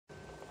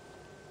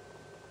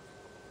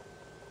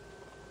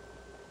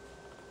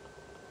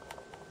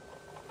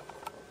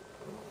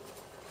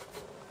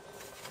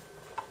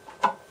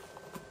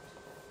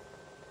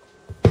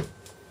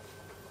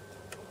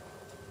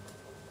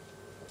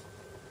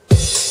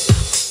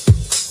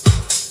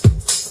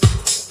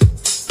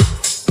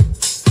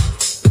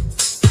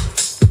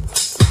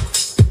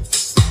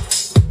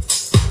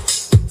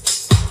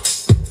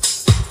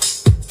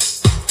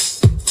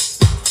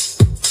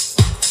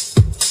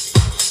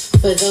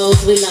for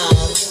those we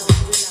love.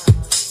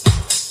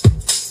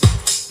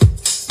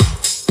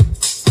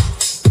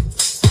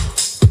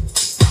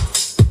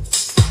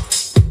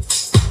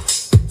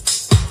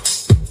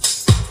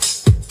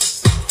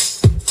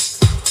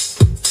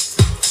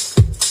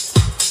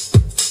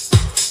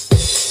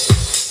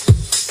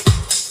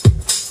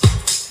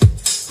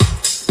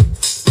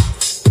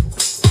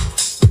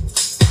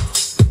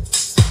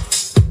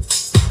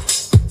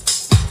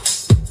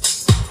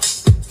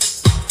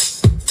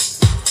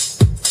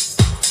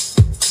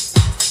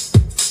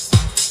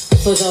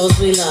 For those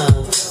we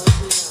love.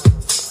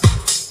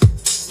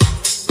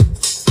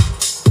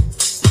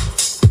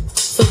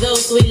 For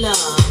those we love,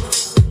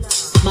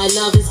 my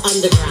love is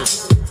underground.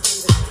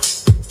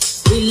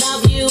 We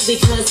love you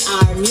because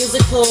our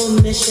musical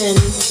mission.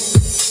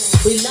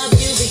 We love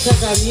you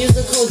because our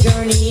musical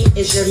journey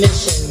is your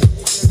mission.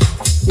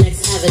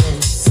 Next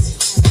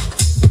evidence.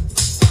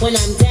 When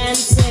I'm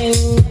dancing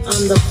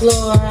on the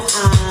floor,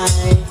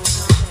 I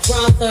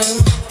brother.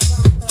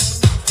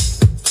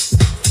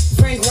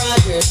 Frank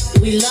Rogers,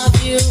 we love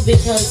you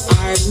because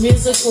our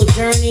musical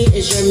journey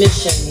is your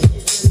mission.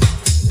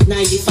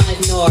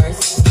 95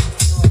 North.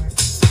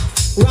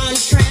 Ron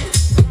Trent,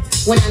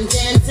 when I'm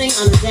dancing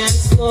on the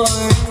dance floor,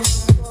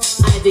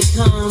 I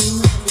become.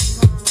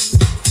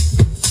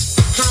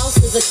 House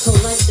is a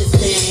collective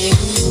thing.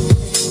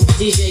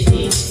 DJ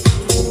D.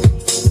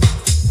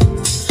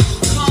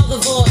 Call the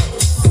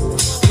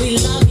voice. We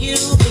love you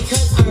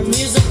because our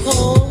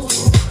musical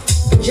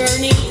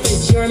journey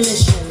is your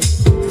mission.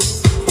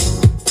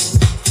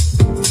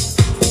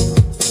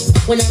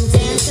 When I'm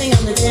dancing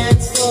on the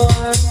dance floor,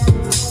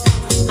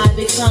 I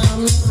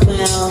become,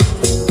 well,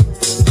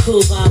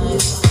 cool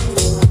vibe.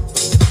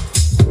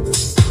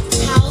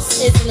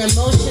 House is an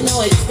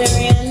emotional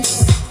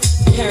experience.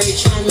 Carrie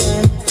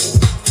Chandler.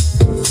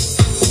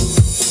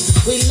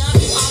 We love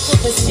you, Aqua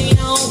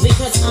Pacino,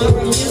 because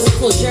our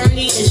musical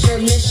journey is your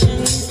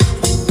mission.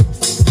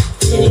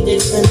 Kenny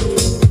Dixon.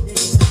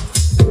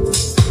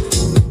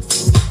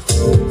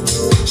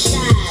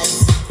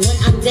 Shaz, when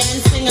I'm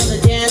dancing on the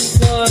dance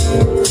floor,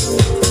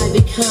 I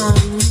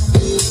become,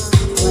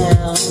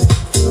 well,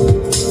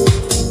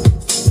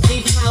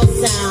 deep house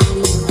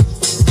sound.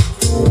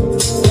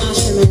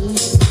 Washerman.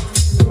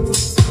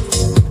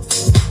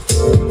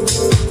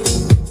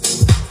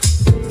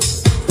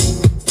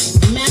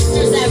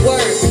 Masters at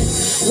work.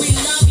 We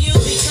love you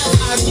because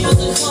our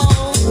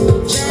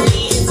musical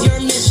journey is your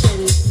mission.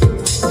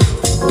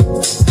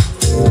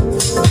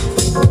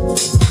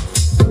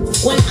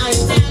 When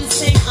I'm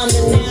dancing on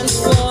the dance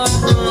floor,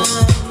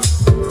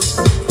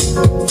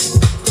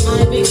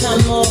 I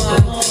become more.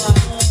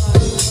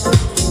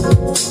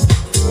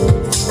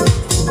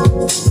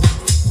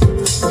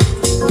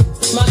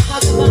 Marc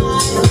Cotterell,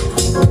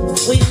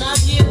 we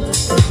love you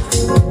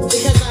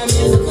because our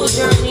musical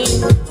journey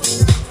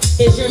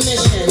is your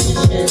mission.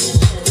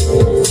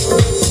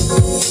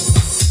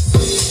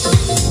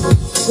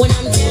 When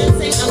I'm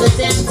dancing on the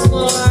dance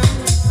floor,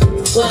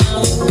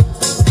 well,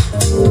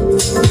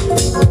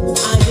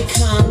 I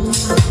become.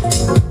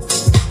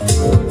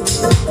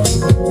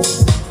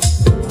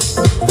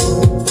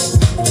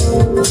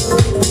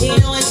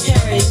 Dino and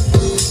Terry,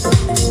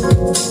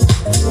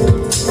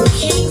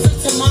 Kings of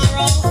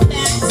Tomorrow,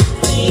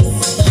 fast,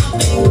 bass,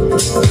 pumping.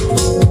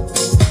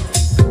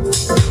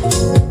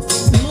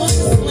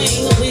 Moose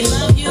swing, we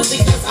love you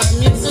because our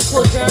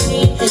musical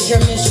journey is your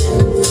mission.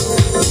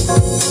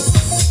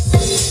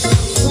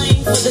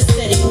 Playing for the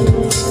city.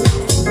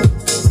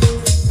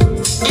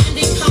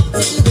 Andy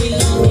Compton, we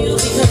love you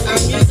because our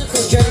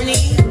musical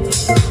journey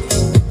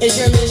is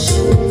your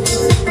mission.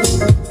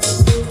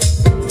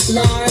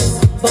 Lars.